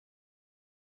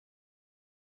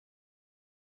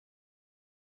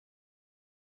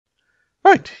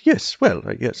Right, yes, well,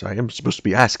 yes, I am supposed to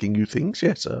be asking you things,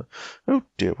 yes, oh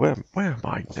dear, where are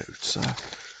my notes? I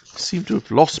seem to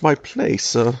have lost my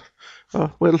place,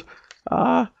 well,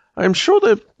 I'm sure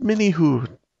there are many who,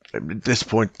 at this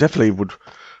point, definitely would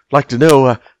like to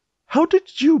know, how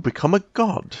did you become a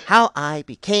god? How I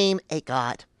became a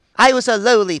god. I was a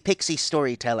lowly pixie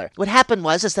storyteller. What happened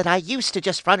was is that I used to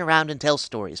just run around and tell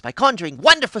stories by conjuring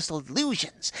wonderful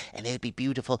illusions, and they'd be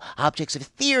beautiful objects of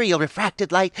ethereal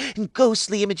refracted light and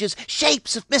ghostly images,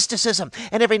 shapes of mysticism.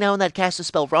 And every now and then I'd cast a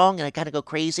spell wrong, and I'd kind of go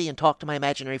crazy and talk to my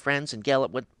imaginary friends and yell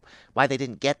at why they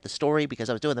didn't get the story because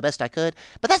I was doing the best I could.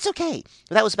 But that's okay.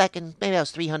 That was back in, maybe I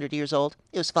was 300 years old.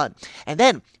 It was fun. And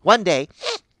then one day,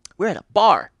 we're at a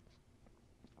bar.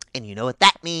 And you know what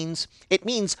that means? It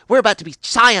means we're about to be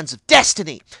scions of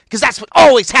destiny, because that's what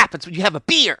always happens when you have a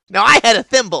beer. Now, I had a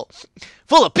thimble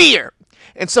full of beer,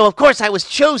 and so, of course, I was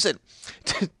chosen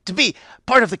to be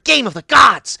part of the game of the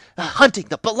gods, hunting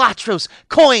the Balatros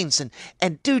coins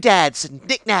and doodads and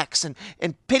knickknacks and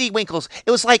pittywinkles.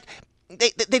 It was like, they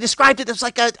described it as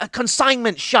like a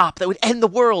consignment shop that would end the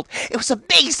world. It was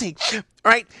amazing,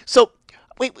 right? So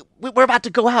we're about to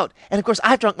go out. And, of course,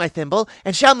 I've drunk my thimble,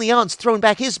 and Chamleon's thrown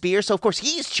back his beer, so, of course,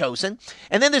 he's chosen.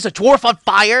 And then there's a dwarf on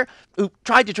fire who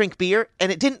tried to drink beer,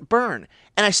 and it didn't burn.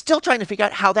 And I'm still trying to figure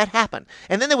out how that happened.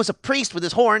 And then there was a priest with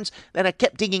his horns, and I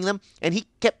kept digging them, and he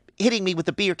kept hitting me with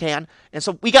the beer can. And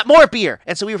so we got more beer,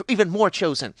 and so we were even more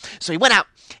chosen. So we went out,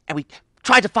 and we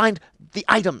tried to find the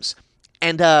items.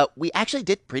 And we actually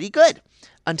did pretty good,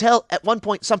 until at one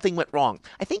point something went wrong.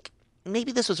 I think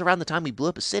maybe this was around the time we blew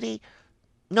up a city.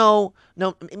 No,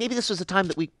 maybe this was the time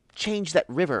that we changed that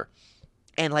river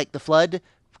and, like, the flood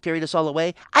carried us all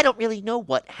away. I don't really know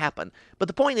what happened. But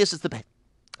the point is the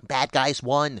bad guys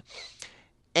won.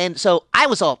 And so I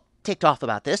was all ticked off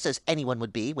about this, as anyone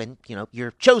would be when,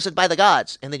 you're chosen by the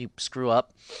gods and then you screw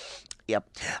up. Yep.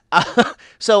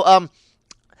 So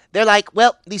they're like,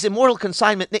 well, these immortal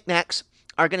consignment knickknacks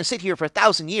are going to sit here for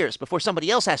 1,000 years before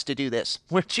somebody else has to do this.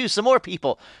 We'll choose some more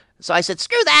people. So I said,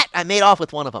 screw that. I made off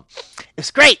with one of them. It's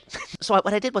great. So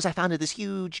what I did was I founded this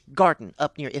huge garden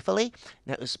up near Italy.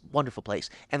 And it was a wonderful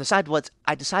place. And the side was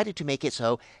I decided to make it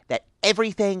so that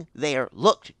everything there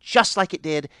looked just like it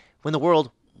did when the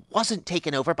world wasn't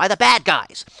taken over by the bad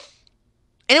guys.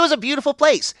 And it was a beautiful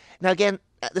place. Now, again,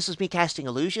 this was me casting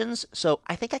illusions. So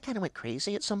I think I kind of went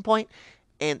crazy at some point.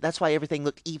 And that's why everything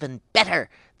looked even better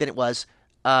than it was.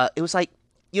 It was like,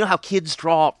 you know how kids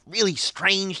draw really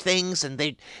strange things, and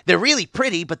they're really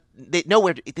pretty, but they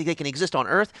nowhere they can exist on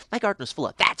Earth? My garden was full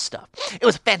of that stuff. It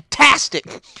was fantastic.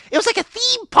 It was like a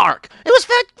theme park. It was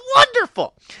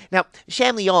wonderful. Now,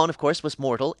 Chamleon, of course, was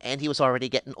mortal, and he was already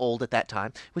getting old at that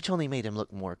time, which only made him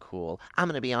look more cool. I'm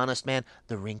going to be honest, man,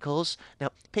 the wrinkles.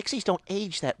 Now, pixies don't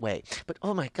age that way, but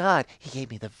oh my God, he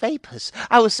gave me the vapors.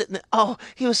 I was sitting there, oh,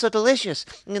 he was so delicious,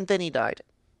 and then he died.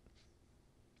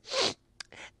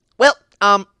 Well,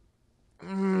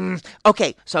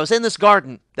 okay, so I was in this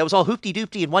garden that was all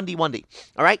hoopty-doopty and wundy-wundy,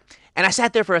 all right? And I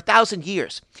sat there for 1,000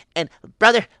 years. And,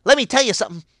 brother, let me tell you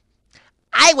something.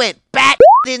 I went bat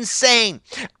insane.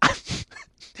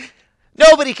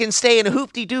 Nobody can stay in a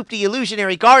hoopty-doopty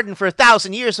illusionary garden for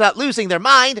 1,000 years without losing their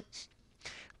mind.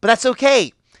 But that's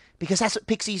okay, because that's what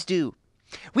pixies do.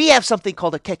 We have something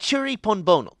called a cachuri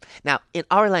ponbono. Now, in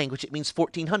our language, it means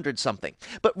 1400 something.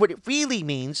 But what it really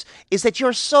means is that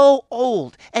you're so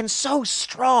old and so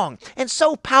strong and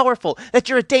so powerful that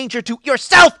you're a danger to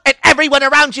yourself and everyone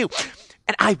around you.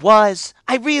 And I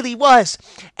really was.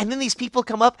 And then these people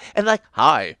come up and like,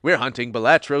 hi, we're hunting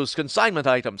Balatro's consignment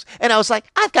items. And I was like,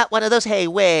 I've got one of those. Hey,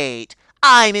 wait,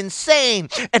 I'm insane.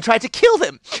 And tried to kill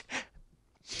them.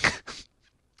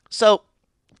 So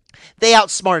they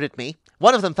outsmarted me.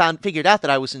 One of them figured out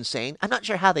that I was insane. I'm not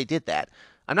sure how they did that.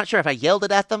 I'm not sure if I yelled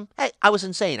it at them. Hey, I was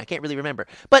insane. I can't really remember.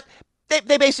 But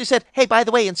they basically said, hey, by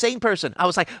the way, insane person. I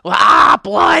was like,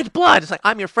 blood. It's like,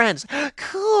 I'm your friend. Like,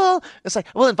 cool. It's like,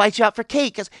 we'll invite you out for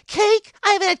cake. It's, cake?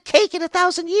 I haven't had cake in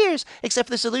 1,000 years, except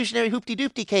for this illusionary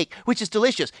hoopty-doopty cake, which is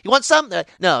delicious. You want some?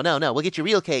 No. We'll get you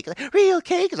real cake. Like, real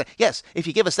cake? It's like, yes, if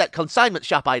you give us that consignment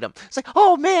shop item. It's like,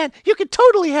 oh, man, you can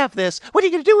totally have this. What are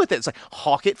you going to do with it? It's like,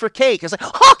 hawk it for cake. It's like,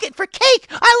 hawk it for cake.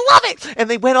 I love it. And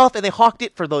they went off and they hawked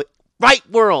it for the right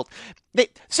world.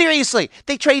 Seriously,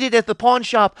 they traded at the pawn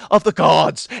shop of the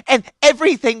gods, and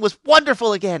everything was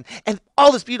wonderful again, and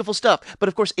all this beautiful stuff. But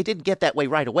of course, it didn't get that way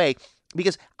right away,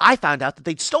 because I found out that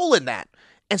they'd stolen that.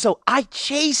 And so I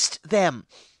chased them.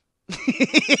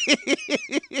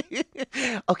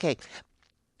 Okay,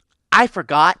 I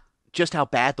forgot just how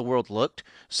bad the world looked.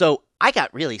 So I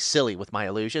got really silly with my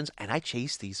illusions, and I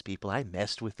chased these people. I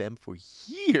messed with them for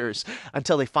years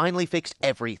until they finally fixed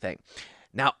everything.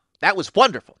 Now, that was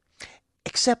wonderful.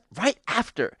 Except right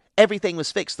after everything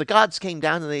was fixed, the gods came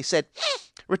down and they said,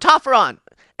 Rittophoran.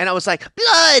 And I was like,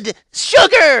 blood,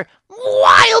 sugar,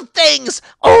 wild things.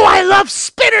 Oh, I love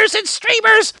spinners and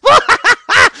streamers.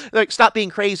 They're like, stop being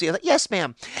crazy. I was like, yes,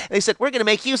 ma'am. They said, we're going to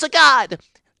make you a god.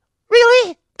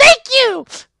 Really? Thank you.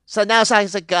 So now I'm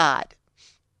a god.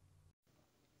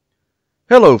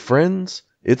 Hello, friends.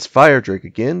 It's Firedrake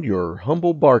again, your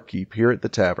humble barkeep here at the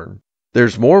tavern.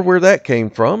 There's more where that came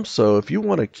from, so if you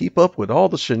want to keep up with all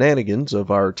the shenanigans of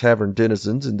our tavern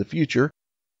denizens in the future,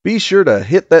 be sure to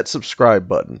hit that subscribe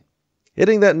button.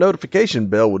 Hitting that notification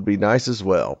bell would be nice as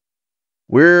well.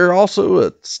 We're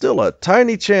also still a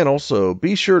tiny channel, so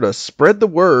be sure to spread the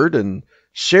word and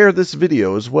share this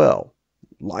video as well.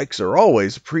 Likes are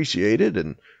always appreciated,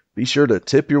 and be sure to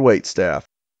tip your waitstaff.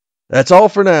 That's all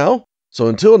for now, so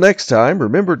until next time,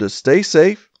 remember to stay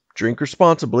safe, drink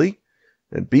responsibly,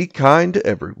 and be kind to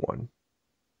everyone.